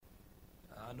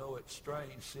I know it's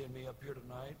strange seeing me up here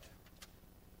tonight,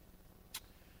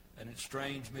 and it's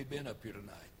strange me being up here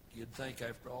tonight. You'd think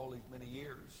after all these many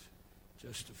years,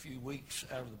 just a few weeks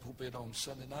out of the pulpit on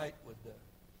Sunday night would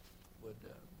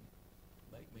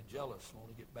make me jealous, want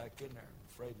to get back in there.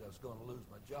 I'm afraid I was going to lose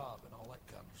my job and all that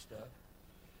kind of stuff.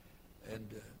 And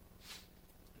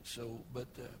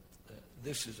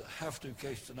this is a have-to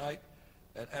case tonight,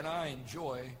 and I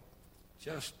enjoy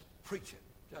just preaching,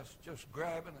 just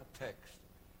grabbing a text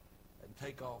and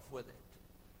take off with it.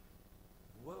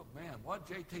 Well, man, what'd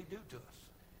JT do to us?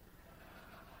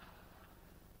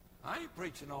 I ain't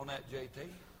preaching on that, JT.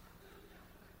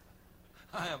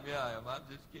 I am. I'm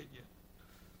just kidding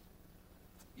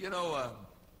you. You know,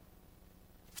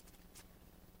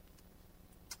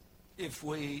 if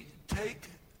we take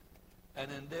an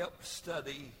in-depth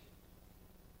study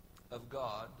of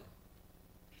God,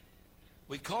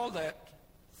 we call that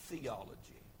theology.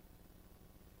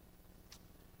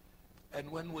 And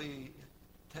when we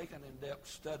take an in-depth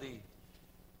study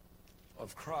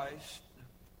of Christ,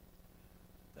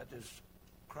 that is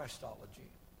Christology.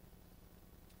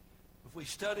 If we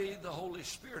study the Holy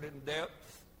Spirit in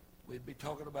depth, we'd be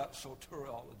talking about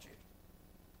soteriology.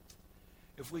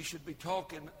 If we should be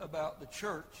talking about the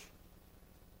church,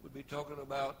 we'd be talking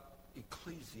about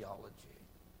ecclesiology.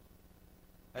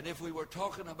 And if we were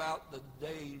talking about the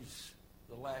days,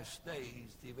 the last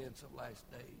days, the events of last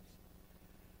days,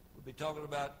 we'd be talking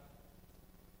about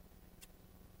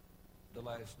the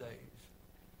last days.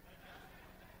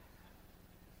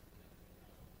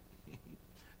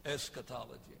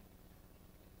 Eschatology.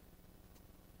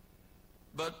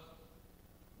 But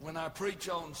when I preach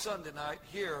on Sunday night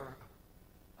here,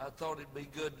 I thought it'd be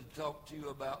good to talk to you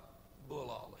about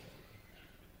bullology.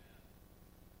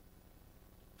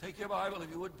 Take your Bible,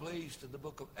 if you would please, to the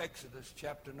book of Exodus,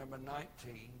 chapter number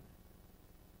 19.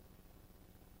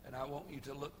 And I want you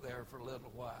to look there for a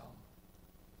little while.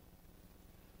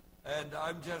 And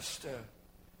I'm just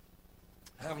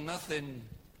have nothing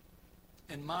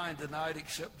in mind tonight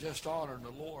except just honoring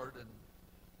the Lord, and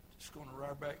just going to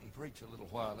ride back and preach a little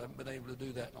while. I haven't been able to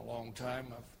do that in a long time.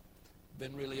 I've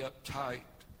been really uptight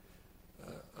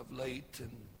of late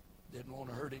and didn't want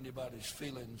to hurt anybody's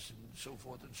feelings and so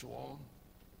forth and so on.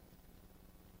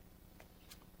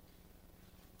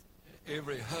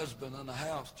 Every husband in the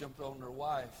house jumped on their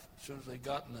wife as soon as they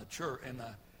got in the church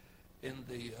in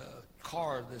the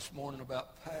car this morning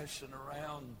about passing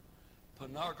around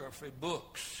pornography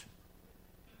books.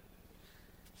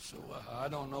 So I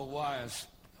don't know why.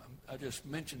 I just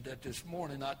mentioned that this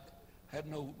morning. I had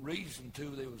no reason to.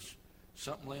 There was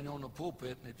something laying on the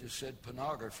pulpit, and it just said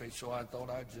pornography, so I thought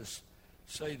I'd just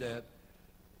say that.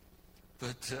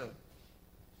 But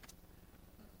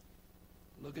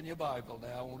look in your Bible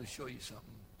now. I want to show you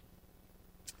something.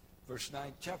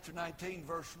 Chapter 19,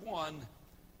 verse 1,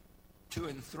 2,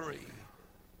 and 3.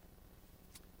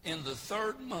 In the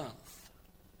third month,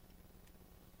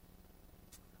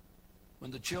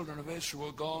 when the children of Israel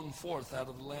were gone forth out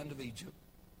of the land of Egypt,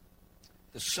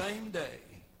 the same day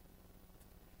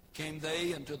came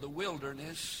they into the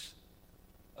wilderness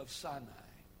of Sinai.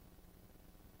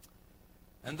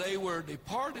 And they were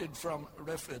departed from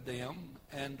Rephidim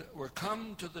and were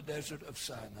come to the desert of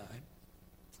Sinai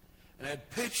and had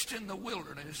pitched in the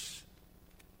wilderness,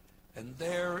 and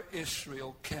there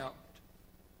Israel camped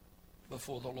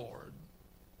before the Lord.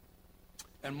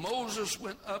 And Moses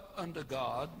went up unto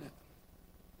God,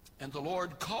 and the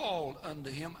Lord called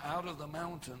unto him out of the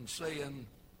mountain, saying,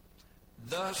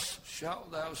 Thus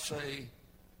shalt thou say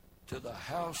to the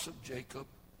house of Jacob,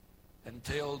 and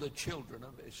tell the children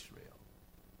of Israel.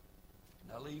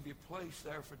 Now leave your place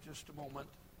there for just a moment,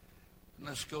 and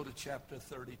let's go to chapter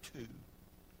 32.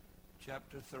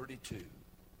 Chapter 32.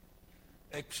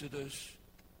 Exodus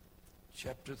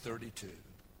chapter 32.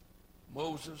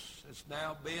 Moses has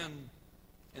now been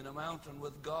in a mountain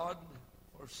with God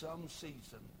for some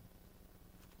season.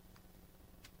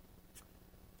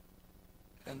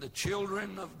 And the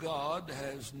children of God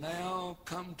has now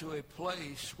come to a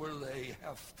place where they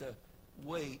have to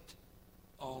wait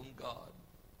on God.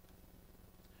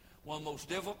 One of the most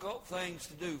difficult things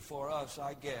to do for us,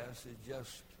 I guess, is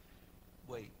just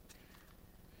wait.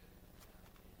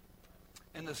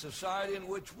 In the society in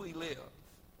which we live,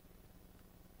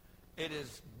 it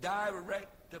is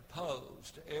direct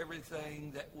opposed to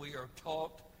everything that we are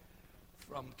taught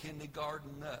from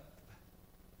kindergarten up,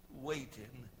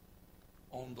 waiting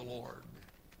on the Lord.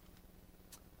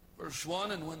 Verse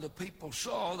 1, and when the people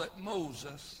saw that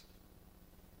Moses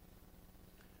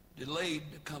delayed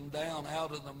to come down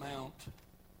out of the mount,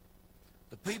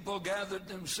 the people gathered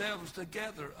themselves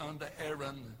together unto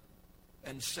Aaron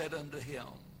and said unto him,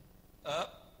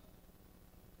 Up,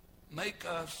 make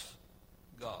us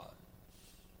gods,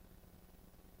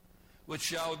 which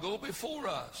shall go before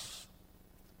us.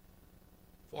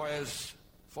 For as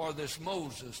for this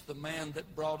Moses, the man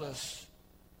that brought us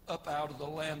up out of the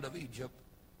land of Egypt,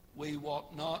 we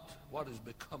wot not what is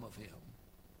become of him.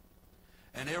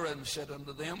 And Aaron said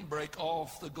unto them, break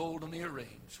off the golden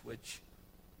earrings, which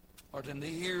are in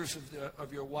the ears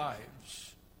of your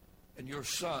wives, and your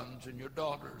sons and your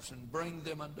daughters, and bring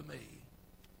them unto me.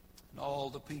 And all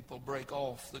the people brake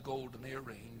off the golden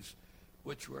earrings,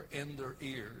 which were in their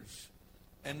ears,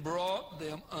 and brought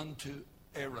them unto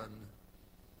Aaron.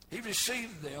 He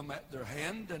received them at their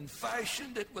hand, and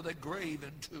fashioned it with a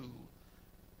graven tool,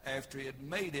 after he had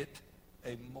made it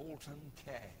a molten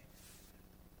calf.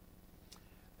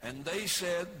 And they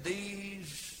said,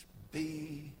 these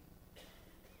be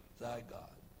thy gods,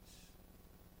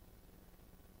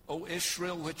 O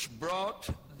Israel, which brought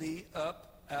thee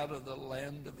up out of the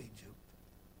land of Egypt.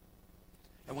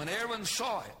 And when Aaron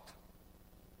saw it,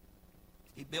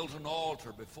 he built an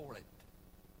altar before it.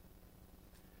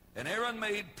 And Aaron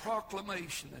made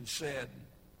proclamation and said,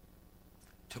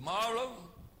 tomorrow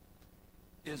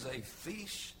is a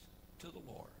feast to the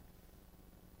Lord.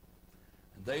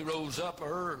 And they rose up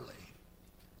early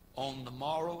on the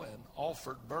morrow and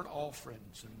offered burnt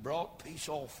offerings and brought peace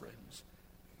offerings.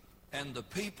 And the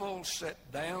people sat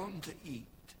down to eat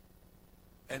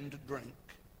and to drink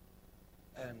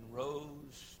and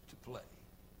rose to play.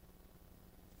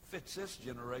 Fits this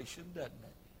generation, doesn't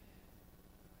it?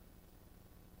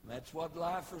 And that's what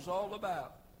life is all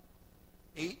about.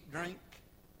 Eat, drink,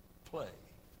 play.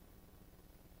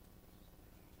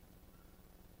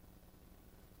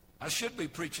 I should be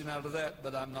preaching out of that,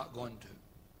 but I'm not going to.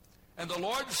 And the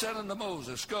Lord said unto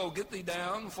Moses, go, get thee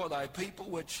down, for thy people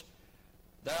which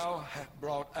thou hast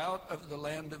brought out of the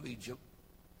land of Egypt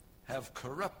have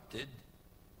corrupted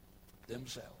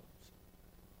themselves.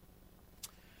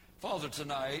 Father,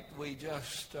 tonight, we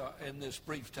just, in this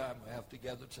brief time we have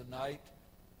together tonight,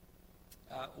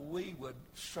 we would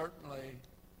certainly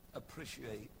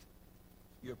appreciate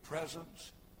your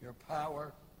presence, your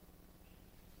power,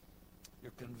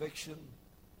 your conviction,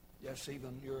 yes,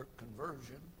 even your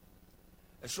conversion.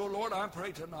 And so, Lord, I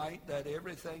pray tonight that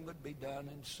everything would be done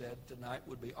and said tonight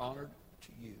would be honored to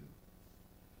you.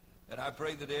 And I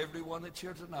pray that everyone that's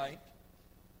here tonight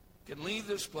can leave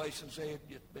this place and say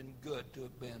it's been good to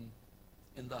have been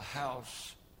in the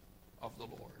house of the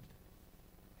Lord.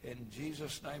 In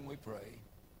Jesus' name we pray.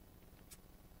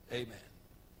 Amen.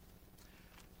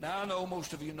 Now I know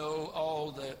most of you know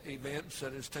all the events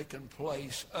that has taken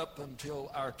place up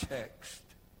until our text.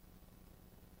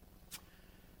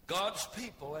 God's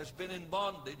people has been in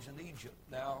bondage in Egypt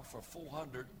now for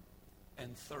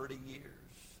 430 years.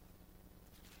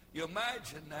 You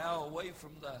imagine now away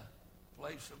from the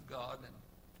place of God and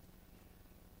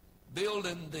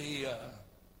building the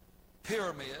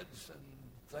pyramids, and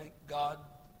thank God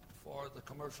for the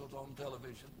commercials on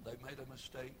television. They made a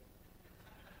mistake.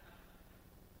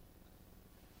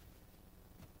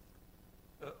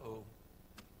 Uh-oh.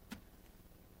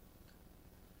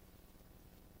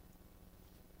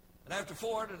 And after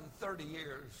 430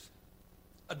 years,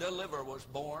 a deliverer was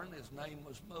born. His name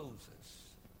was Moses.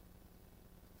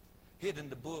 Hid in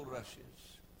the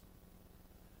bulrushes.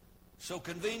 So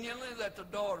conveniently that the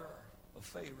daughter of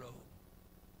Pharaoh,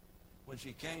 when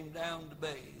she came down to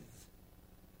bathe,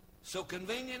 so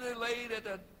conveniently laid at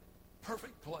a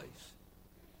perfect place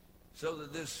so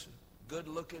that this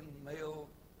good-looking male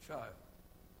child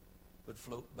would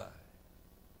float by.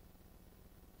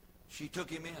 She took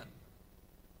him in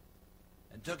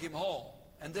and took him home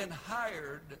and then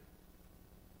hired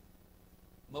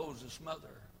Moses'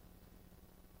 mother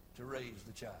to raise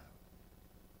the child.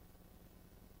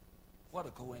 What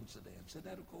a coincidence. Isn't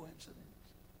that a coincidence?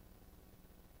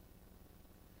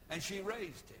 And she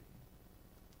raised him.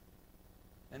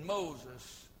 And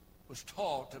Moses was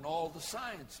taught in all the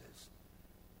sciences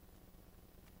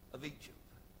of Egypt.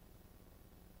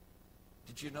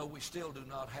 Did you know we still do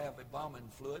not have a embalming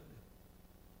fluid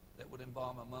that would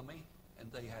embalm a mummy?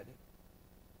 And they had it.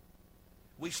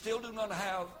 We still do not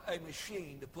have a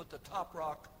machine to put the top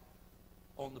rock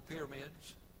on the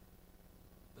pyramids,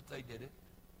 but they did it.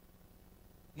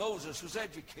 Moses was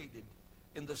educated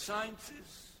in the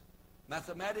sciences,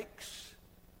 mathematics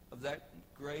of that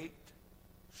great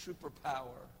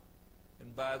superpower.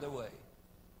 And by the way,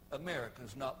 America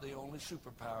is not the only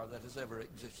superpower that has ever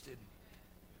existed.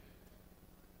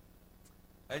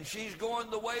 And she's going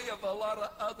the way of a lot of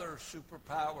other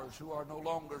superpowers who are no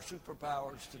longer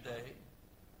superpowers today.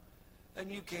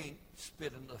 And you can't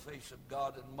spit in the face of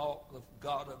God and mock the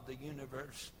God of the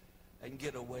universe and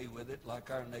get away with it like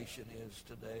our nation is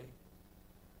today.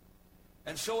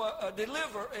 And so a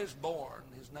deliverer is born.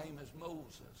 His name is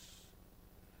Moses.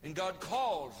 And God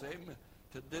calls him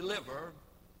to deliver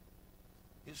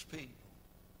his people.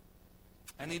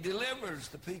 And he delivers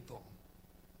the people.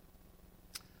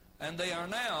 And they are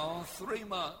now 3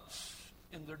 months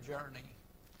in their journey.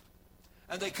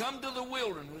 And they come to the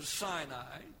wilderness,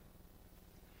 Sinai.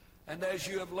 And as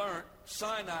you have learned,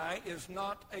 Sinai is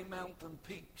not a mountain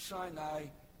peak. Sinai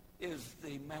is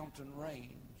the mountain range.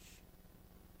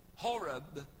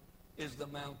 Horeb is the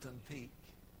mountain peak.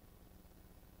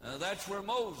 That's where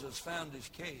Moses found his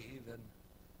cave, and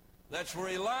that's where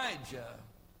Elijah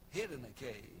hid in a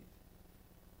cave.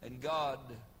 And God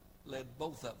led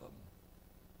both of them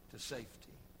to safety.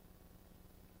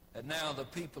 And now the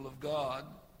people of God,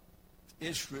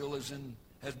 Israel,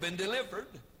 has been delivered,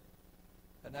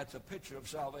 and that's a picture of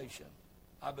salvation.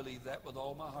 I believe that with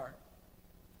all my heart.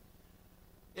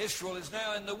 Israel is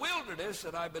now in the wilderness,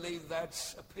 and I believe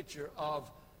that's a picture of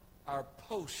our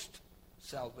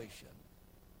post-salvation.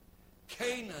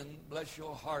 Canaan, bless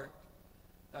your heart,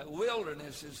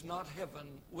 wilderness is not heaven.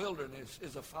 Wilderness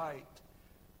is a fight.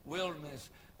 Wilderness,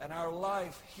 and our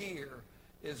life here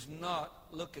is not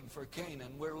looking for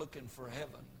Canaan. We're looking for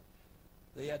heaven.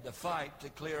 They had to fight to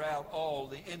clear out all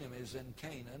the enemies in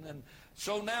Canaan. And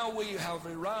so now we have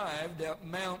arrived at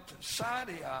Mount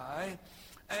Sinai,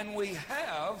 and we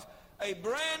have a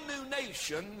brand new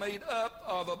nation made up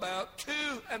of about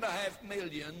 2.5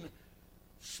 million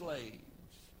slaves.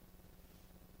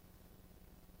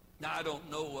 Now, I don't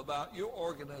know about your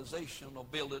organizational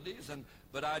abilities,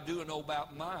 but I do know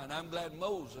about mine. I'm glad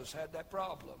Moses had that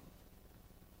problem.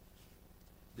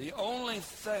 The only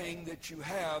thing that you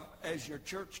have as your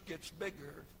church gets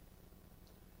bigger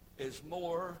is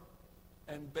more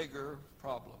and bigger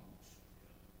problems.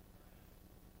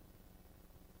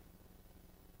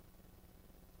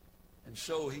 And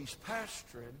so he's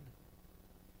pastoring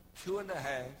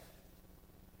 2.5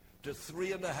 to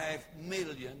 3.5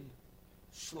 million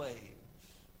slaves.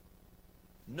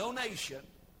 No nation,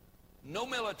 no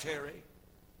military,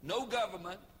 no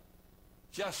government,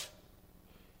 just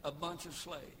a bunch of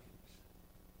slaves.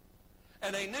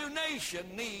 And a new nation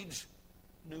needs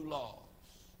new laws.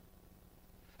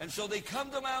 And so they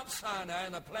come to Mount Sinai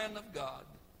in the plan of God.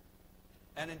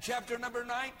 And in chapter number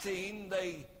 19,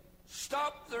 they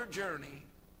stop their journey.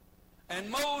 And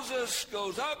Moses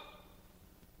goes up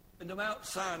into Mount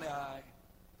Sinai,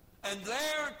 and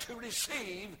there to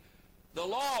receive the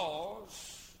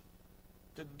laws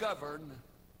to govern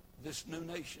this new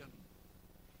nation.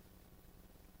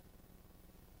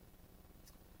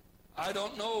 I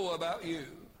don't know about you,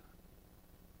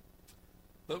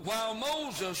 but while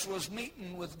Moses was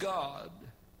meeting with God,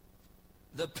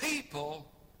 the people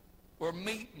were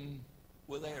meeting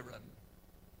with Aaron.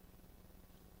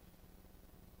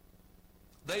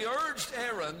 They urged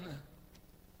Aaron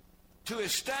to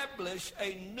establish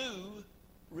a new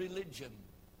religion.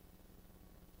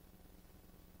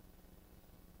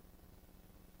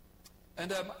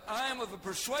 And I am of a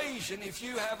persuasion, if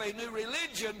you have a new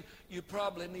religion, you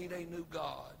probably need a new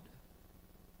God.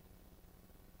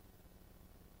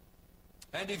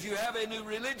 And if you have a new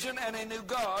religion and a new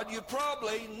God, you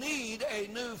probably need a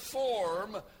new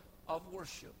form of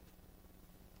worship,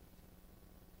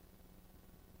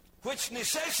 which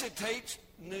necessitates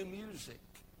new music.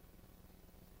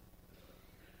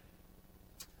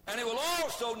 And it will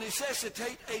also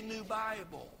necessitate a new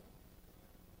Bible.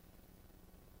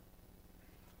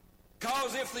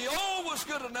 Because if the old was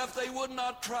good enough, they would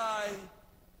not try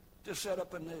to set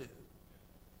up a new.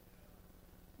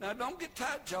 Now, don't get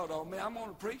tight-jawed on me. I'm going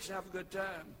to preach and have a good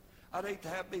time. I'd hate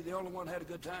to be the only one who had a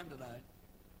good time tonight.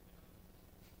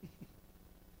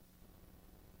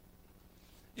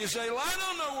 You say, well, I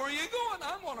don't know where you're going.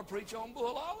 I'm going to preach on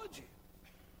bullology.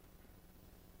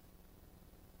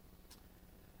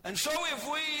 And so if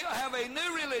we have a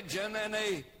new religion and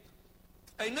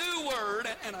a new word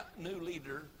and a new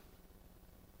leader,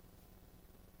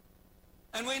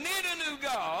 and we need a new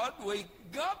God, we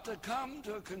got to come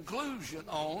to a conclusion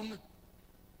on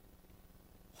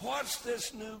what's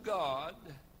this new God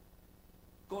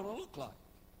going to look like.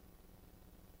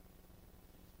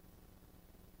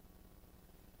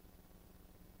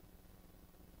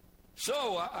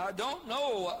 So I don't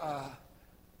know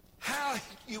how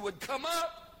you would come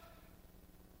up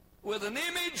with an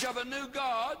image of a new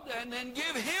God and then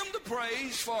give him the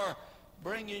praise for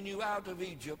bringing you out of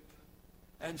Egypt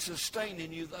and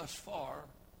sustaining you thus far.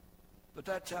 But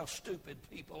that's how stupid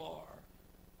people are.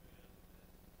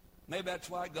 Maybe that's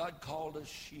why God called us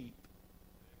sheep.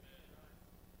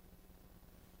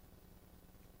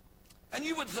 And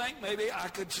you would think maybe I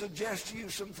could suggest to you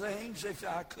some things, if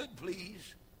I could,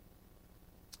 please.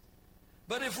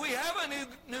 But if we have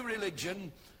a new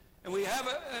religion, and we have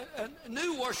a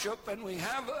new worship, and we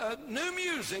have a new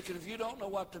music, and if you don't know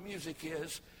what the music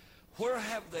is, where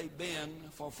have they been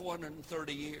for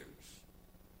 430 years?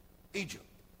 Egypt.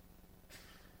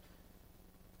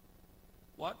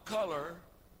 What color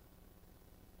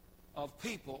of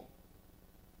people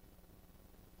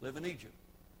live in Egypt?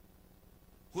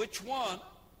 Which one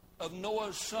of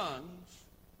Noah's sons,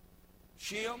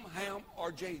 Shem, Ham,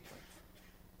 or Japheth,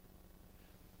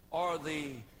 are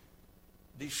the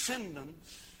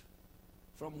descendants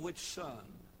from which son?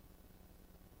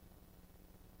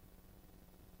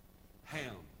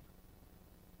 Ham.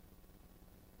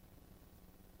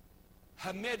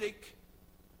 Hamitic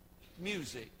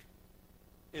music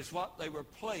is what they were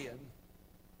playing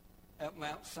at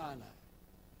Mount Sinai.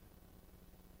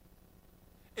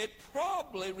 It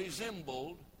probably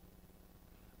resembled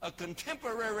a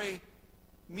contemporary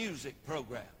music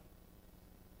program.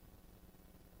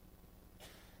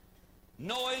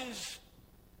 Noise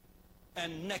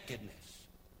and nakedness.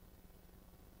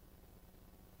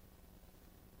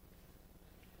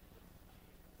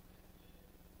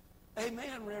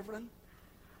 Amen, Reverend.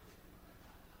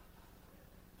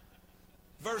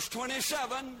 Verse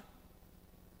 27,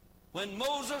 when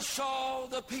Moses saw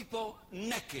the people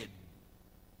naked,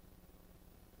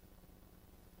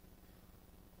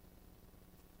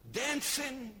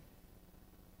 dancing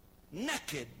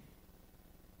naked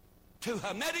to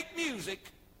Hamitic music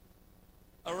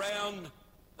around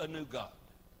a new God.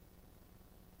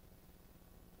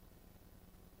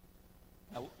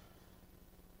 Now,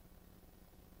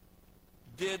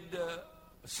 did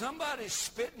somebody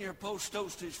spit in your post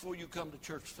toasties before you come to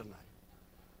church tonight?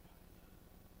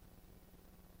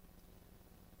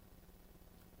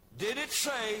 Did it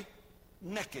say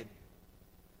naked?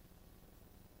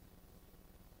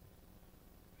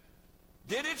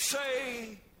 Did it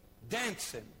say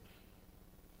dancing?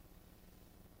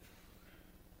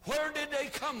 Where did they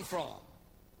come from?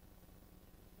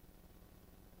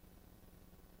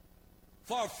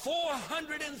 For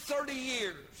 430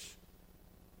 years,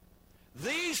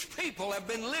 these people have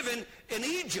been living in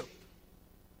Egypt.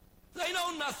 They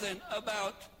know nothing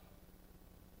about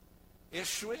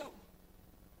Israel.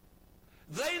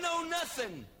 They know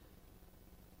nothing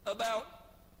about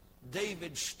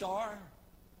David's star.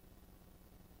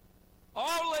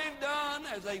 All they've done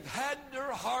is they've had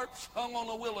their hearts hung on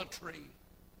a willow tree.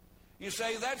 You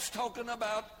say that's talking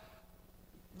about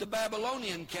the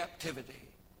Babylonian captivity.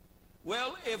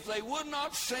 Well, if they would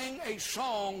not sing a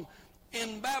song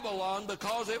in Babylon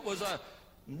because it was a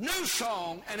new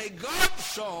song and a God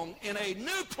song in a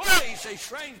new place, a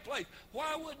strange place,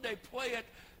 why would they play it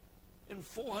in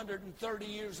 430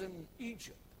 years in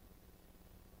Egypt?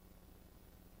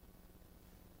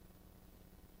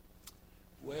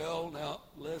 Well, now,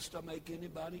 lest I make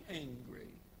anybody angry,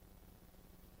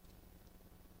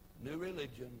 new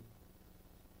religion,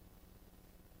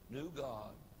 new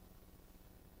God,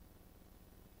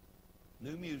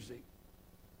 new music,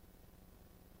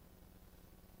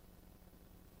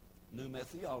 new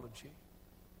methodology.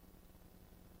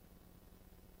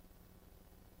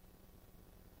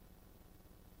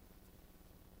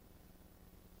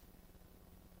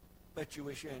 Bet you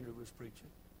wish Andrew was preaching.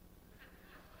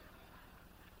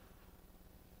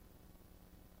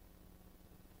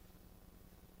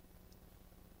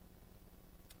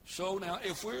 So now,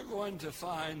 if we're going to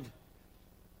find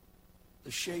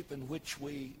the shape in which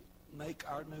we make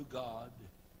our new God,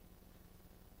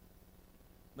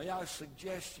 may I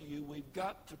suggest to you we've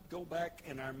got to go back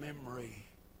in our memory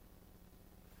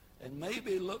and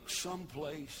maybe look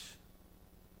someplace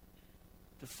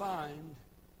to find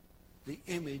the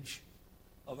image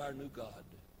of our new God.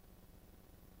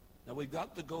 Now, we've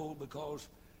got to go because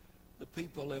the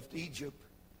people left Egypt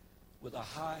with a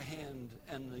high hand,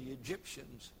 and the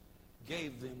Egyptians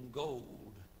gave them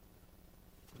gold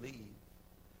to leave.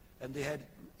 And they had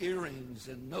earrings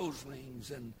and nose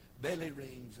rings and belly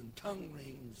rings and tongue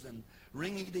rings and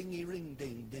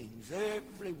ringy-dingy-ring-ding-dings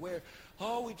everywhere.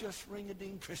 Oh, we just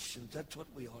ring-a-ding Christians. That's what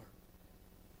we are.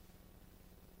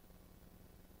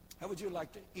 How would you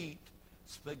like to eat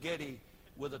spaghetti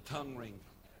with a tongue ring?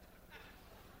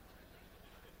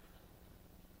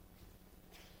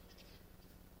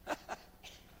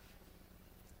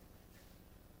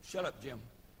 Shut up, Jim.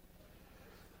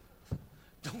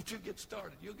 Don't you get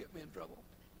started. You'll get me in trouble.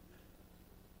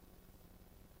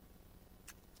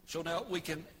 So now we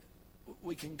can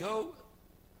go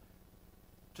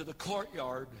to the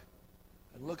courtyard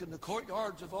and look in the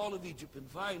courtyards of all of Egypt and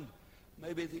find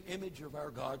maybe the image of our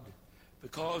God,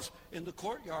 because in the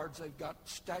courtyards they've got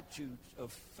statues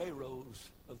of pharaohs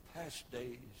of past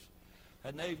days.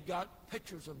 And they've got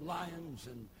pictures of lions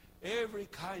and every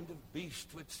kind of beast,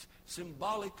 which is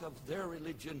symbolic of their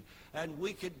religion. And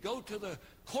we could go to the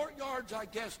courtyards, I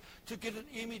guess, to get an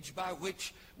image by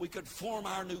which we could form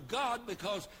our new God,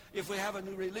 because if we have a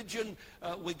new religion,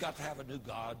 we got to have a new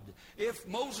God. If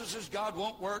Moses' God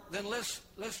won't work, then let's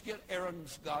get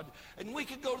Aaron's God. And we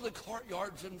could go to the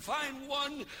courtyards and find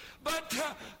one, but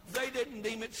they didn't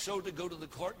deem it so to go to the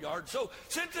courtyard. So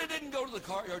since they didn't go to the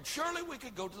courtyard, surely we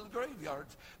could go to the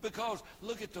graveyards, because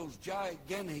look at those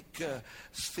gigantic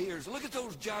spheres. Look at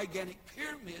those gigantic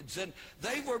pyramids. And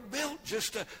they were built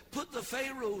just to put the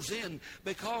pharaohs in,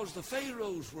 because the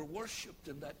pharaohs were worshipped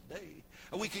in that day.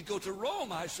 And we could go to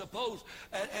Rome, I suppose,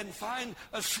 and find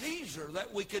a Caesar,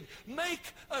 that we could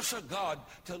make us a god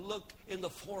to look in the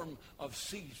form of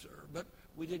Caesar. But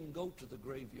we didn't go to the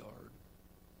graveyard.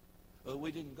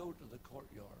 We didn't go to the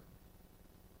courtyard.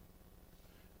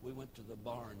 We went to the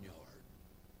barnyard.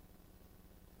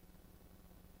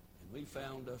 And we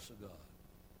found us a God.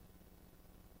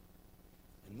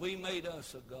 And we made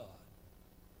us a God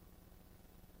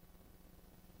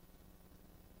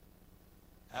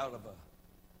out of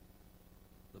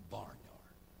the barnyard.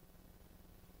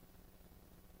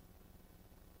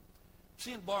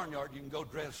 See, in the barnyard, you can go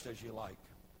dressed as you like.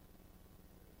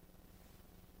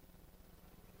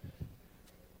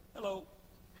 Hello.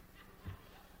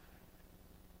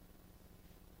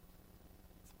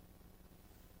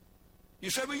 You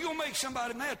say, well, you'll make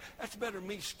somebody mad. That's better than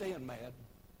me staying mad.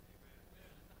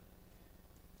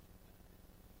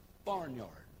 Barnyard.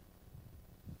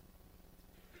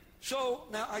 So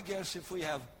now I guess if we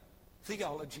have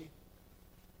theology,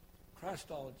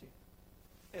 Christology,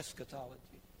 eschatology,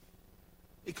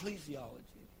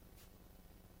 ecclesiology,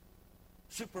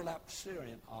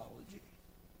 supralapsarianology,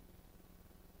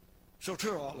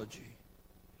 soteriology,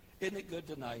 isn't it good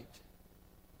tonight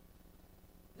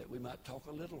that we might talk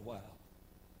a little while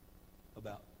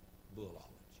about bullology?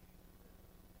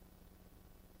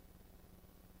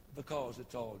 Because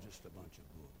it's all just a bunch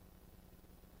of bull.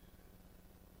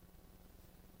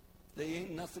 There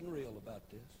ain't nothing real about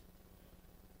this.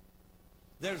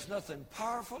 There's nothing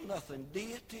powerful, nothing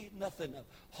deity, nothing of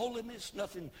holiness,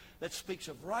 nothing that speaks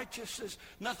of righteousness,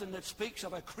 nothing that speaks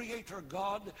of a creator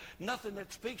God, nothing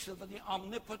that speaks of the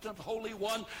omnipotent Holy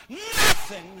One,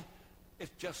 nothing.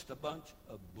 It's just a bunch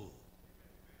of bull.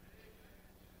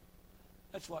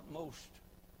 That's what most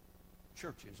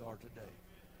churches are today.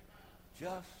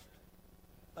 Just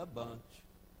a bunch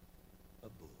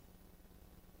of bull.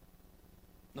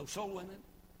 No soul winning,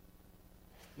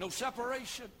 no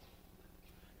separation,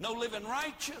 no living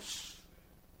righteous,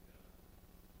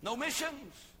 no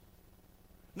missions,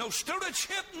 no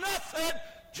stewardship, nothing.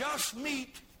 Just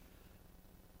meet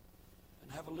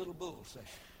and have a little bull session.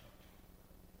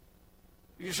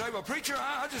 You say, well, preacher,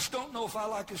 I just don't know if I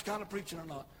like this kind of preaching or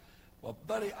not. Well,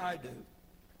 buddy, I do.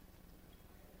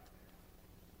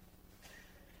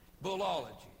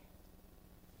 Bullology.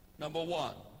 Number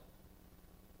one,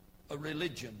 a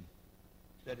religion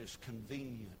that is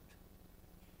convenient.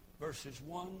 Verses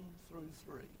 1 through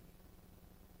 3.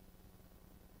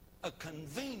 A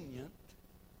convenient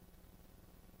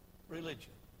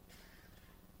religion.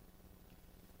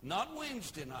 Not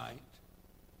Wednesday night.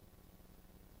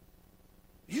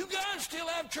 You guys still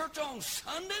have church on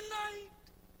Sunday night?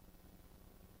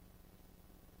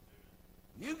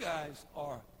 You guys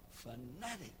are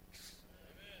fanatics.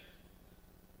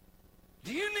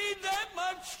 Do you need that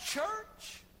much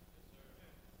church?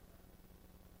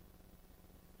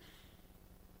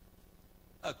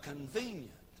 A convenient.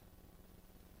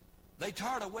 They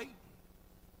tired of waiting.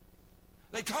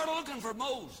 They tired of looking for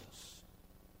Moses.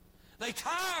 They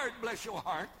tired, bless your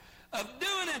heart, of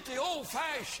doing it the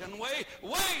old-fashioned way,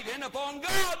 waiting upon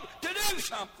God to do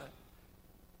something.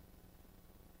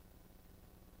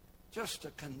 Just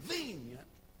a convenient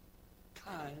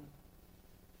kind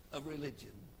of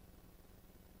religion.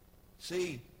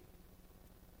 See,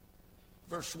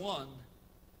 verse 1,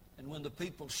 and when the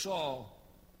people saw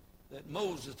that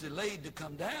Moses delayed to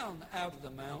come down out of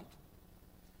the mount,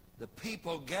 the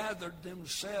people gathered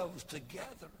themselves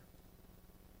together.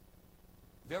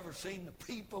 Have you ever seen the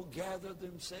people gather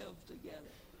themselves together?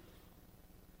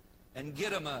 And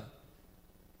get them a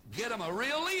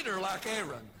real leader like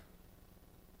Aaron,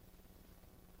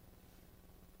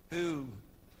 who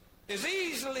is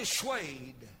easily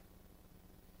swayed.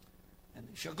 And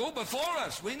he shall go before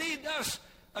us. We need us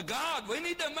a God. We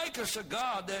need to make us a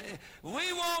God. We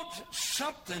want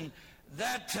something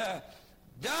that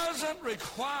doesn't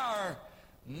require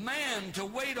man to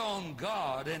wait on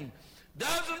God. And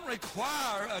doesn't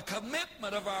require a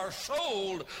commitment of our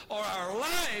soul or our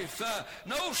life.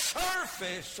 No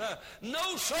service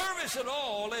at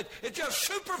all. It's just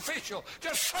superficial,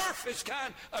 just surface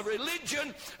kind of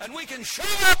religion. And we can show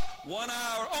up 1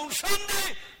 hour on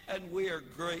Sunday and we are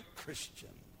great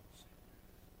Christians.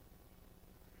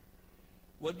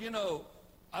 Well, you know,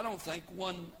 I don't think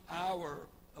 1 hour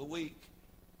a week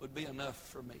would be enough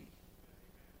for me.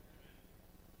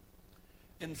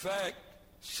 In fact,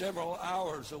 several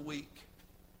hours a week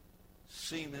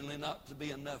seemingly not to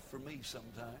be enough for me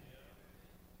sometimes.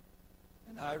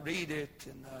 And I read it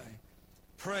and I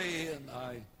pray and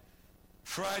I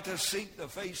try to seek the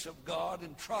face of God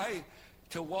and try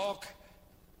to walk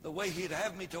the way He'd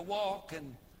have me to walk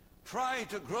and try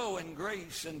to grow in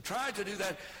grace and try to do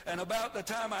that. And about the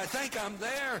time I think I'm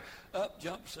there, up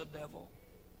jumps the devil.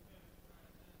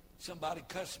 Somebody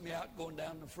cussed me out going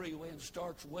down the freeway and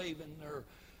starts waving their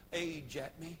age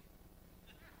at me.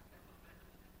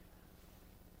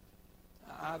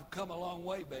 I've come a long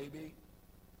way, baby.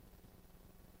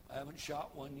 I haven't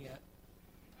shot one yet.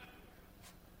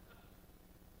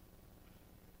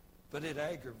 But it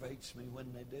aggravates me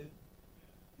when they do.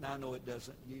 Now I know it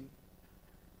doesn't you.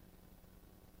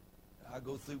 I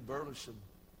go through Burleson.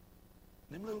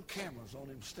 Them little cameras on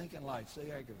them stinking lights, they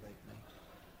aggravate me.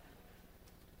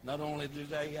 Not only do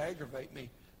they aggravate me,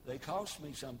 they cost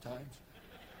me sometimes.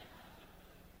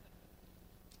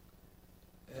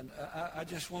 And I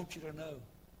just want you to know,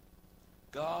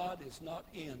 God is not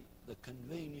in the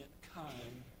convenient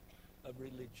kind of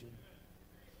religion.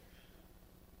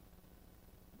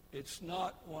 It's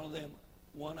not one of them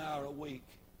 1 hour a week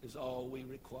is all we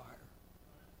require.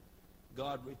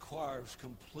 God requires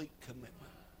complete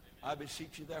commitment. I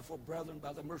beseech you, therefore, brethren,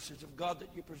 by the mercies of God, that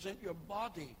you present your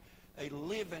body a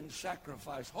living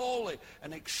sacrifice, holy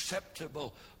and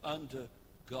acceptable unto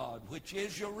God, which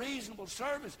is your reasonable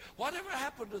service. Whatever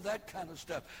happened to that kind of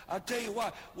stuff? I tell you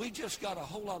what, we just got a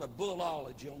whole lot of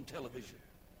bullology on television.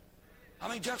 I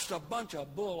mean, just a bunch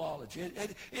of bullology.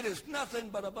 It is nothing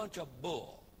but a bunch of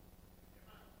bull.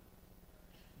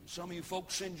 And some of you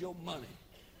folks send your money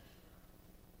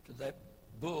to that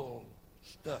bull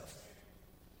stuff.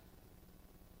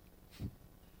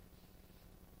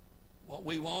 What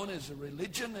we want is a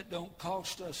religion that don't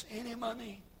cost us any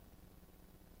money.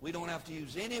 We don't have to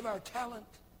use any of our talent.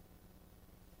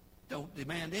 Don't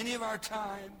demand any of our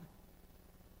time.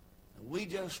 We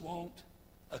just want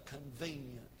a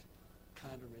convenient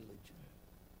kind of religion.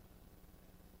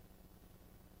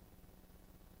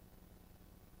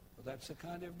 But that's the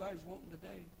kind everybody's wanting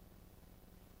today.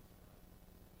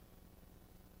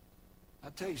 I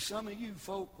tell you, some of you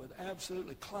folk would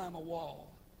absolutely climb a wall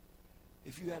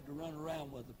if you had to run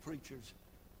around with the preachers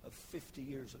of 50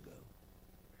 years ago.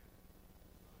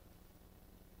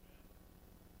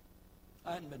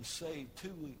 I hadn't been saved 2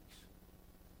 weeks.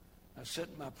 I sat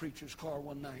in my preacher's car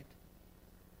one night.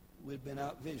 We'd been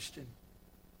out visiting.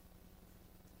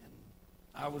 And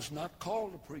I was not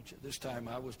called to preach at this time.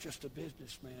 I was just a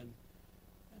businessman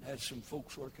and had some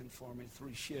folks working for me,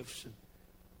 3 shifts.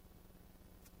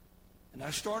 And I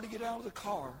started to get out of the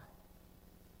car.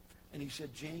 And he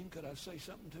said, Gene, could I say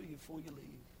something to you before you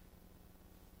leave?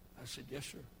 I said, yes,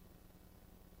 sir.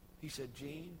 He said,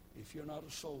 Gene, if you're not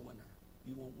a soul winner,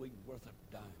 you won't be worth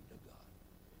a dime to God.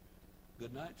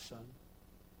 Good night, son.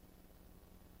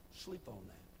 Sleep on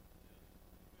that.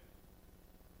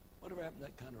 Whatever happened to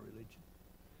that kind of religion?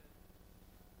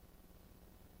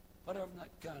 Whatever happened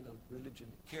to that kind of religion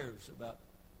that cares about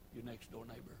your next door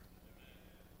neighbor?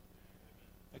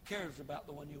 That cares about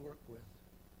the one you work with?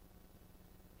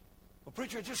 Well,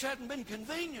 preacher, it just hadn't been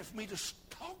convenient for me to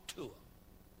talk to them.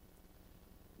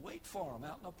 Wait for them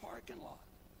out in the parking lot.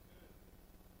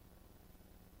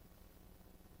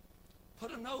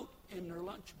 Put a note in their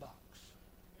lunchbox.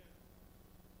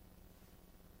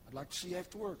 I'd like to see you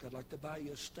after work. I'd like to buy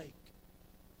you a steak.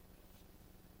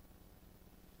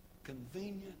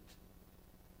 Convenient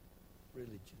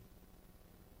religion.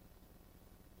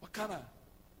 What kind of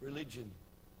religion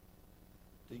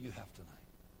do you have tonight?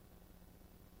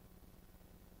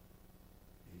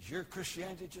 Is your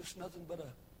Christianity just nothing but a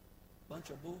bunch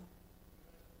of bull?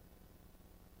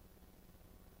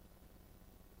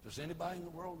 Does anybody in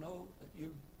the world know that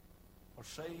you are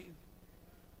saved,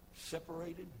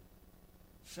 separated,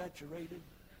 saturated,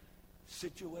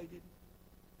 situated,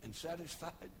 and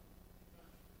satisfied?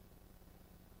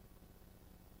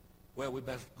 Well, we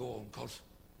best go on because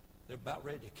they're about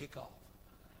ready to kick off.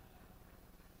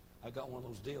 I got one of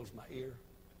those deals in my ear.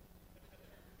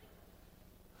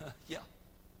 Yeah.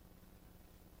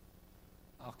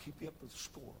 I'll keep you up with the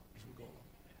score as we go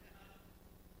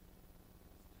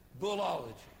along.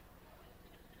 Bullology.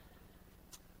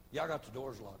 Yeah, I got the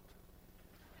doors locked.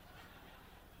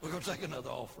 We're going to take another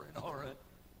offering, all right?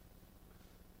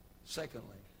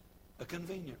 Secondly, a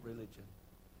convenient religion.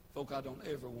 Folk, I don't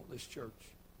ever want this church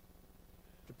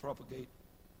to propagate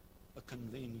a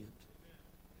convenient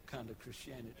kind of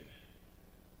Christianity.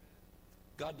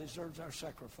 God deserves our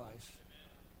sacrifice.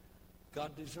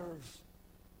 God deserves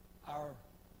our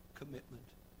commitment.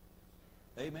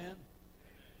 Amen?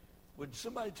 Would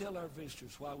somebody tell our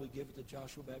visitors why we give at the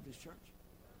Joshua Baptist Church?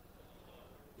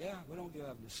 Yeah, we don't give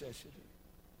out of necessity.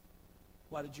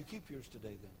 Why did you keep yours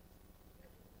today then?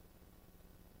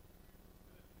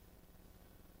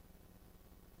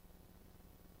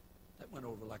 That went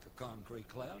over like a concrete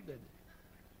cloud, didn't it?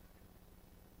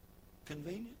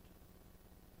 Convenient.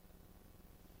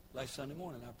 Last Sunday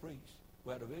morning I preached.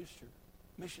 We had a visitor,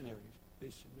 missionaries.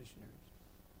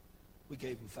 We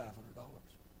gave them $500.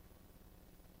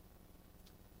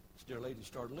 This dear lady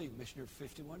started leaving, missionary for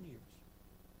 51 years.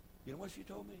 You know what she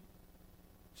told me?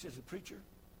 She says, a preacher,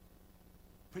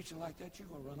 preaching like that, you're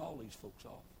going to run all these folks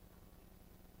off.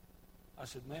 I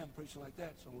said, ma'am, preaching like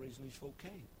that's the only reason these folk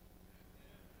came.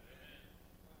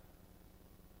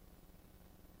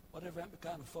 Whatever happened to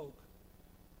kind of folk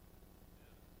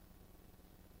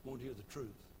won't hear the truth.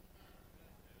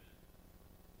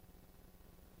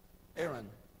 Aaron,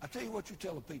 I tell you what you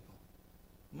tell the people.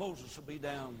 Moses will be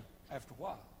down after a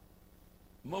while.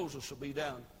 Moses will be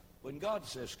down when God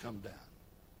says come down.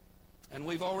 And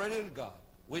we've already had a God.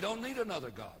 We don't need another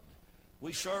God.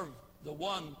 We serve the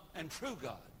one and true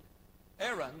God.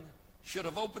 Aaron should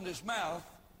have opened his mouth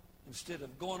instead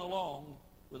of going along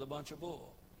with a bunch of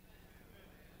bull.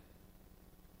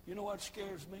 You know what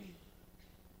scares me?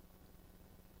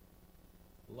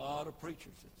 A lot of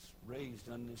preachers that's raised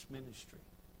in this ministry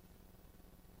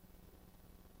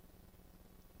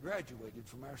graduated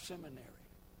from our seminary,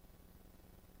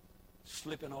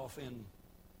 slipping off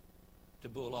into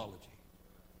bullology.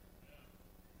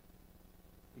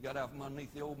 He got out from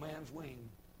underneath the old man's wing,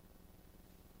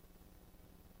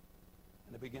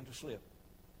 and they began to slip.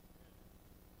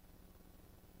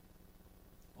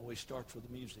 Always starts with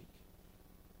the music.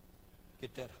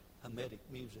 Get that Hamitic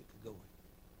music going.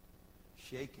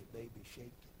 Shake it, baby, shake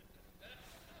it.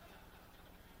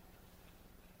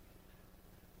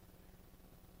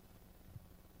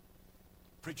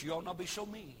 Preacher, you ought not be so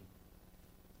mean.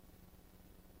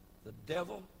 The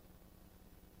devil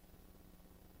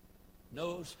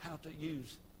knows how to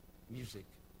use music.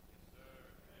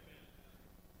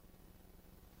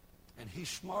 And he's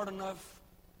smart enough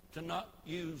to not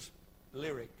use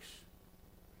lyrics,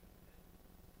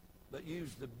 but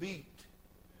use the beat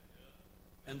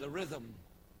and the rhythm,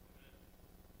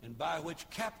 and by which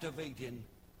captivating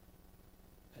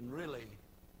and really,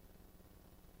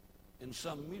 in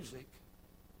some music,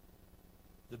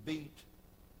 the beat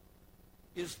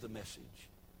is the message.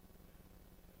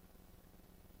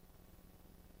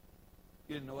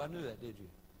 You didn't know I knew that, did you?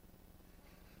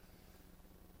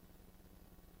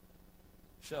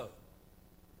 So,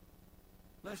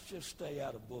 let's just stay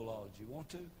out of bullology, want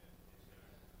to?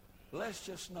 Let's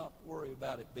just not worry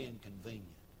about it being convenient.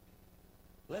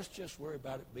 Let's just worry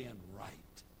about it being right.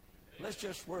 Let's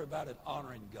just worry about it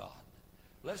honoring God.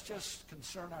 Let's just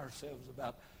concern ourselves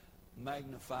about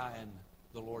magnifying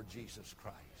the Lord Jesus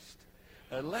Christ.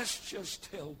 And let's just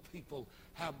tell people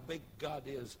how big God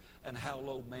is and how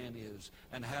low man is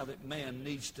and how that man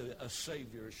needs a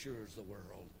Savior as sure as the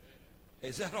world.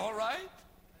 Is that all right?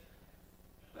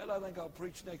 Well, I think I'll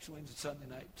preach next Wednesday, Sunday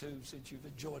night too, since you've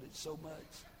enjoyed it so much.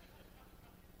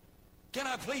 Can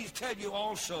I please tell you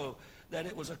also that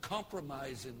it was a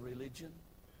compromise in religion?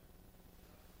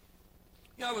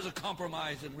 Yeah, it was a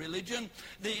compromise in religion.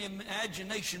 The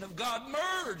imagination of God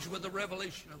merged with the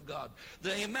revelation of God.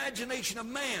 The imagination of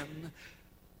man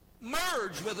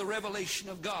merged with the revelation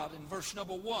of God in verse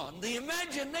number 1. The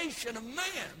imagination of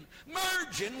man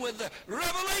merging with the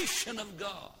revelation of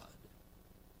God.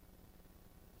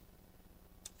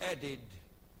 Added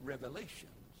revelations,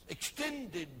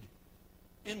 extended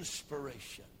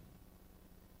inspiration.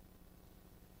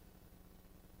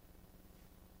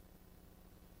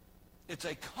 It's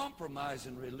a compromise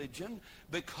in religion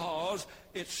because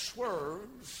it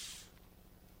swerves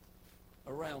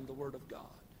around the Word of God.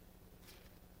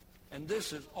 And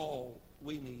this is all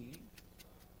we need.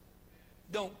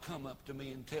 Don't come up to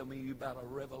me and tell me about a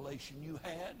revelation you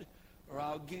had, or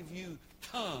I'll give you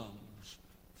Tums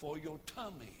for your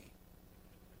tummy.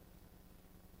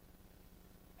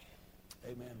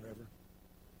 Amen, Reverend.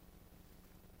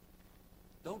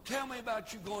 Don't tell me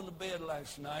about you going to bed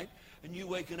last night and you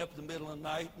waking up in the middle of the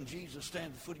night and Jesus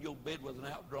standing at the foot of your bed with an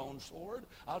outdrawn sword.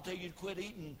 I'll tell you to quit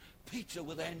eating pizza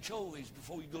with anchovies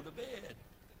before you go to bed.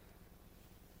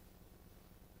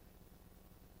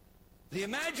 The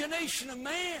imagination of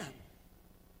man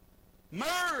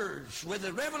merged with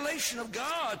the revelation of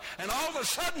God, and all of a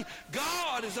sudden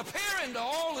God is appearing to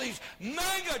all these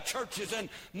mega churches and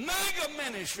mega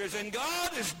ministries, and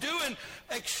God is doing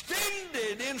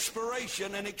extended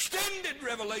inspiration and extended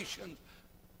revelation.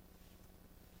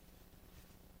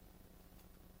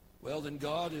 Well, then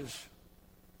God is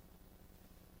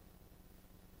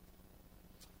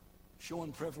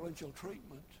showing preferential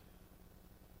treatment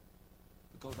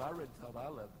because I really thought I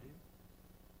loved him.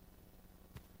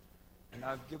 And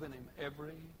I've given him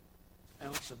every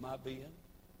ounce of my being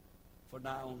for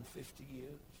nigh on 50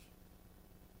 years.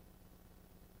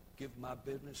 Give my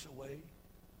business away,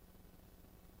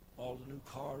 all the new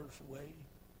cars away,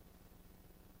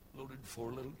 loaded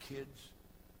 4 little kids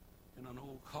in an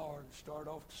old car and started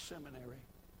off to seminary.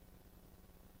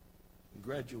 And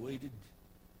graduated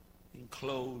in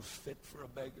clothes fit for a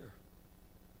beggar.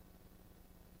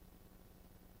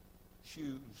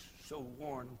 Shoes so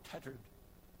worn and tattered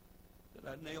that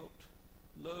I knelt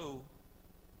low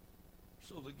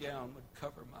so the gown would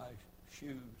cover my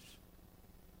shoes.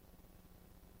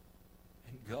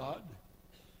 And God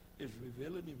is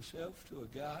revealing himself to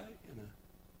a guy in a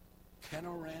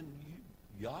Canaran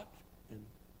yacht in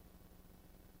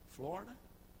Florida.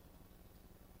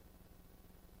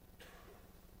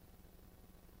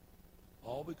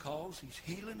 All because he's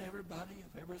healing everybody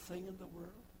of everything in the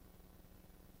world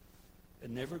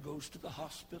and never goes to the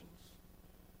hospitals.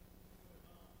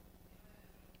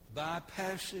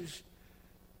 Bypasses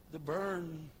the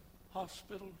burn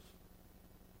hospitals,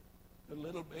 the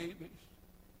little babies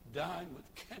dying with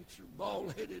cancer,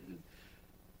 bald-headed and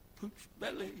pooch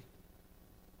belly,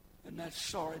 and that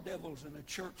sorry devil's in a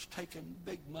church taking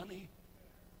big money,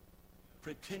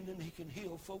 pretending he can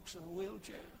heal folks in a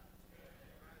wheelchair.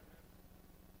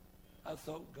 I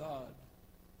thought God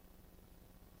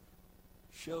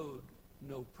showed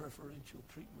no preferential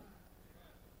treatment.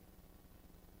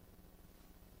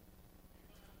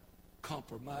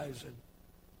 Compromising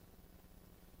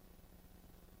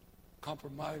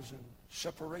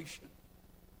separation,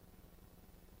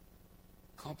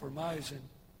 compromising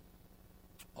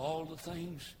all the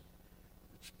things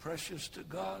that's precious to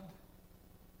God.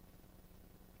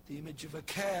 The image of a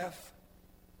calf,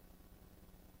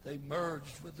 they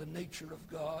merged with the nature of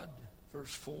God.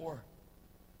 Verse 4,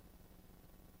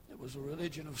 it was a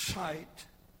religion of sight,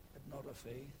 but not of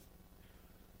faith.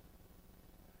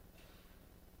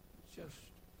 Just,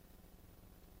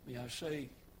 may I say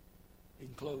in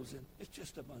closing, it's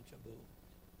just a bunch of bull.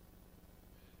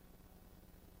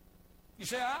 You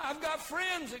say, I've got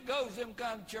friends that go to them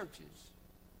kind of churches.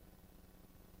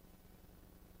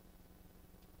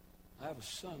 I have a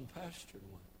son pastoring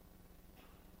one.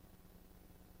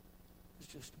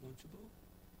 It's just a bunch of bull.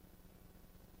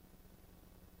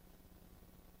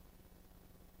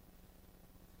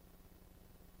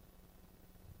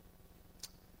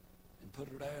 And put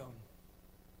her down.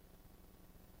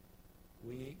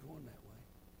 We ain't going that way.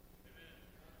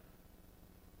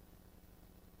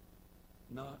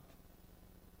 Not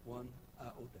one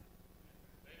iota.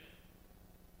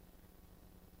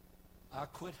 I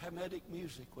quit Hamitic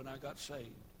music when I got saved.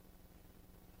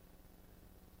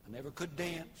 I never could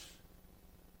dance,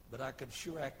 but I could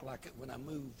sure act like it when I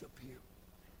moved up here.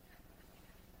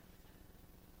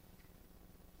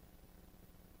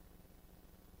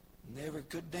 Never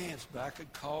could dance, but I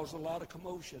could cause a lot of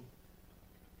commotion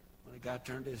when a guy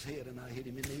turned his head and I hit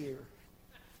him in the ear.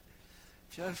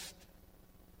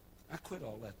 I quit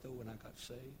all that, though, when I got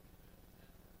saved.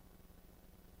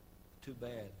 Too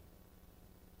bad.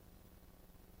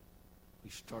 We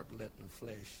start letting the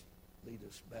flesh lead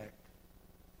us back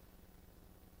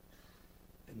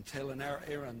and telling our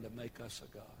errand to make us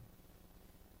a God.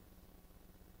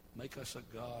 Make us a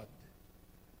God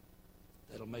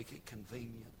that'll make it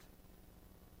convenient.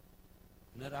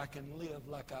 And that I can live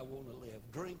like I want to live,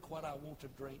 drink what I want to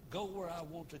drink, go where I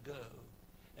want to go,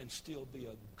 and still be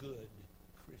a good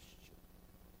Christian.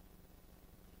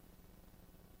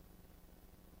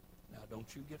 Now,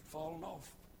 don't you get fallen off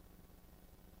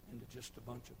into just a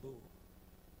bunch of bull.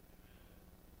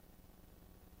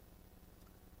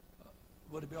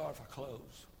 Would it be all right if I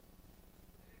close?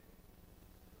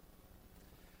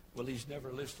 Well, he's never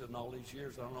listed in all these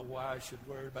years. I don't know why I should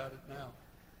worry about it now.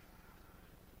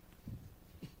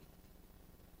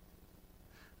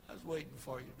 I was waiting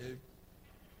for you, dude.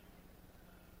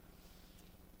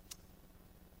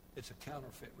 It's a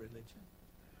counterfeit religion.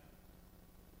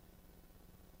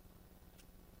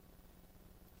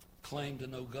 Claim to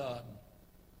know God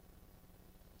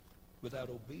without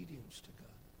obedience to God.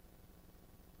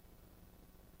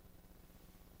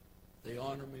 They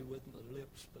honor me with their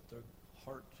lips, but their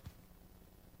heart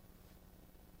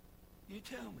You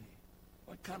tell me,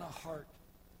 what kind of heart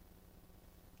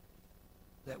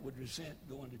that would resent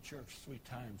going to church 3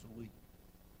 times a week?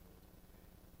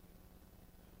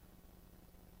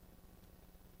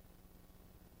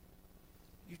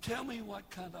 You tell me what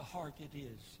kind of heart it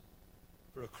is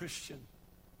for a Christian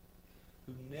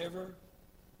who never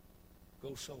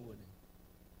goes soul winning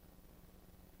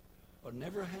or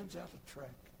never hands out a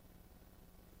tract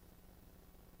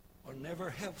or never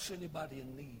helps anybody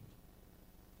in need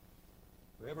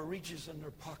or ever reaches in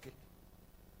their pocket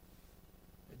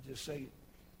and just say,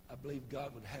 I believe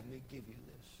God would have me give you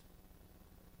this.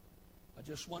 I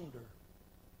just wonder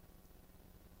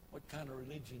what kind of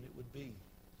religion it would be.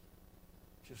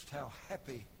 Just how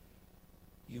happy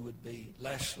you would be.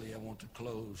 Lastly, I want to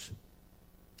close,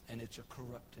 and it's a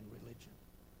corrupting religion.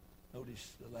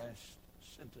 Notice the last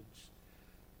sentence.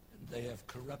 And they have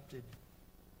corrupted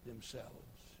themselves.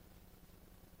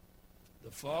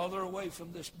 The farther away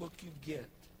from this book you get,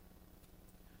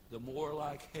 the more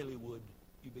like Hollywood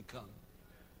you become.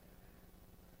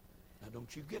 Now,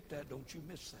 don't you get that? Don't you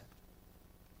miss that?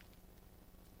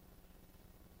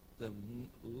 The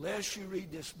less you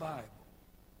read this Bible,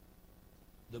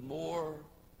 the more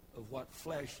of what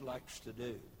flesh likes to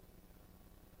do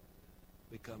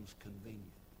becomes convenient.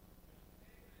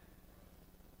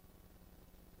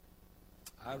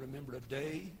 I remember a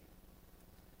day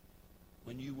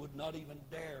when you would not even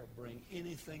dare bring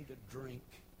anything to drink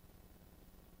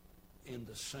in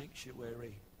the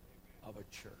sanctuary of a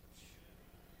church.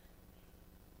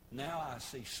 Now I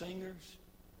see singers,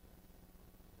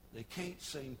 they can't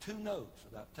sing 2 notes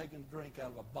without taking a drink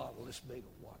out of a bottle this big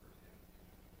of water.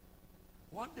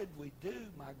 What did we do,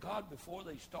 my God, before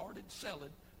they started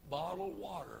selling bottled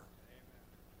water?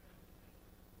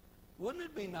 Wouldn't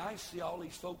it be nice to see all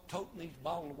these folk toting these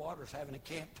bottled waters having a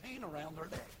campaign around their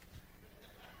neck?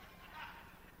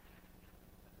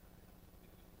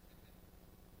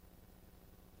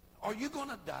 Are you going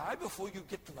to die before you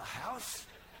get to the house?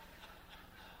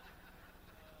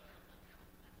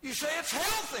 You say it's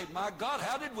healthy. My God,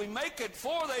 how did we make it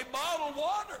for they bottled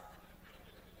water?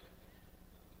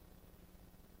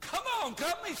 Come on,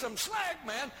 cut me some slack,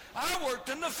 man. I worked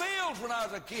in the fields when I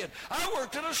was a kid. I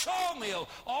worked in a sawmill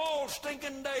all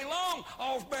stinking day long,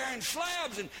 off bearing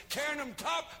slabs and carrying them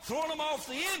top, throwing them off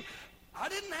the end. I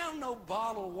didn't have no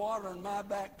bottled water in my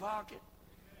back pocket.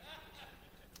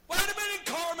 Wait a minute,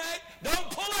 Cormac. Don't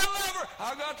pull that lever.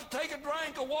 I got to take a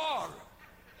drink of water.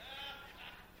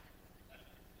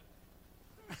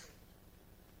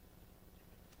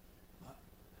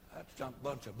 That's a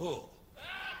bunch of bull.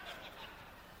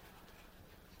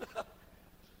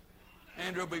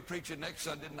 Andrew will be preaching next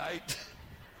Sunday night.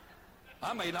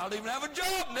 I may not even have a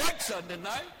job next Sunday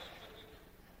night.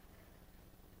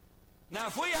 Now,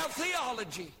 if we have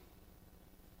theology,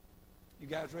 you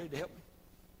guys ready to help me?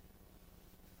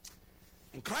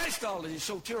 And Christology,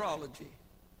 soteriology,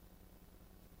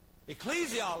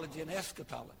 ecclesiology, and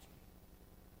eschatology.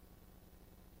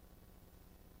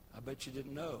 I bet you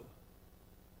didn't know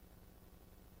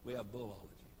we have bullology.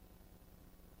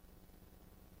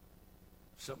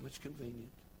 Something that's convenient.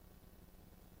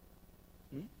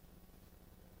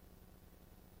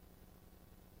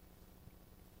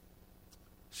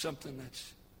 Something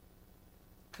that's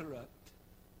corrupt.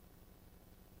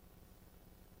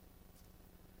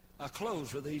 I'll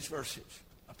close with these verses,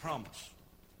 I promise.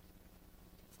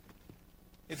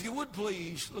 If you would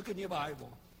please, look in your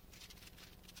Bible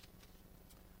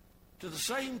to the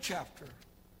same chapter.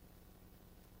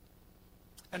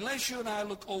 Unless you and I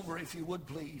look over, if you would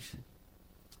please,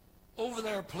 over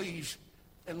there, please,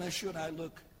 unless you and I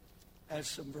look at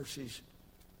some verses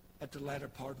at the latter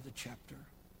part of the chapter.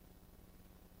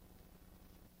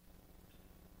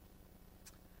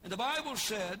 And the Bible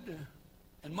said,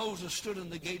 and Moses stood in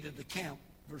the gate of the camp,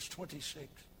 verse 26,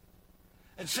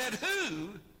 and said, who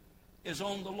is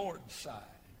on the Lord's side?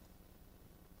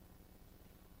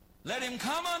 Let him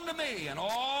come unto me. And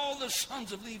all the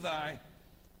sons of Levi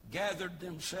gathered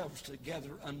themselves together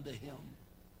unto him.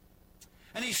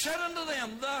 And he said unto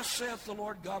them, thus saith the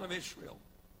Lord God of Israel,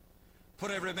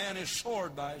 put every man his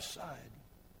sword by his side,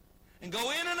 and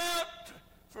go in and out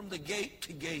from the gate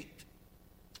to gate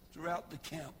throughout the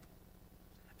camp,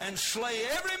 and slay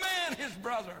every man his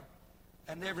brother,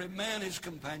 and every man his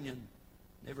companion,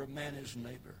 and every man his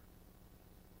neighbor.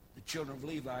 The children of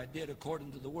Levi did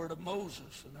according to the word of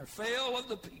Moses, and there fell of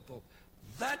the people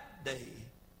that day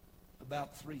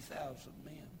about 3,000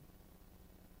 men.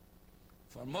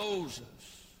 For Moses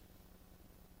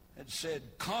had said,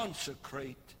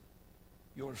 consecrate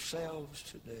yourselves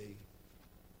today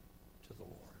to the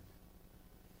Lord.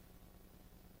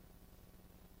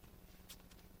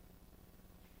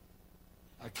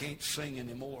 can't sing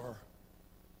anymore.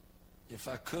 If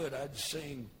I could, I'd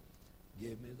sing,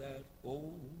 give me that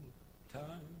old time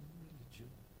religion.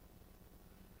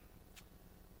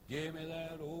 Give me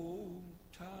that old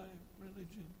time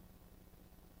religion.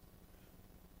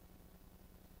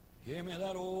 Give me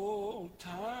that old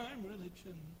time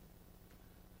religion.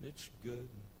 It's good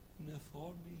enough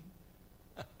for me.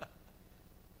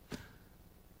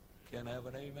 Can I have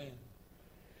an amen?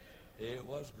 It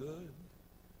was good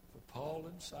for Paul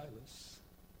and Silas.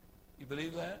 You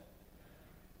believe that?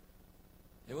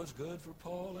 It was good for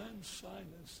Paul and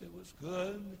Silas. It was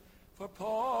good for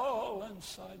Paul and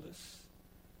Silas.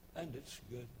 And it's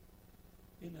good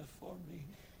enough for me.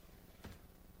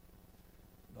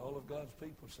 And all of God's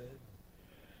people said,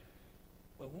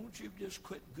 well, won't you just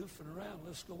quit goofing around?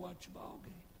 Let's go watch a ball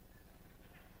game.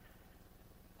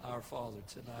 Our Father,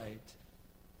 tonight,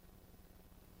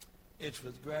 it's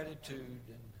with gratitude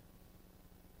and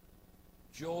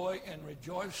joy and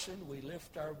rejoicing we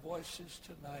lift our voices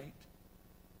tonight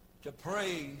to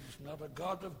praise not a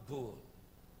God of bull,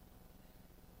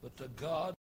 but the God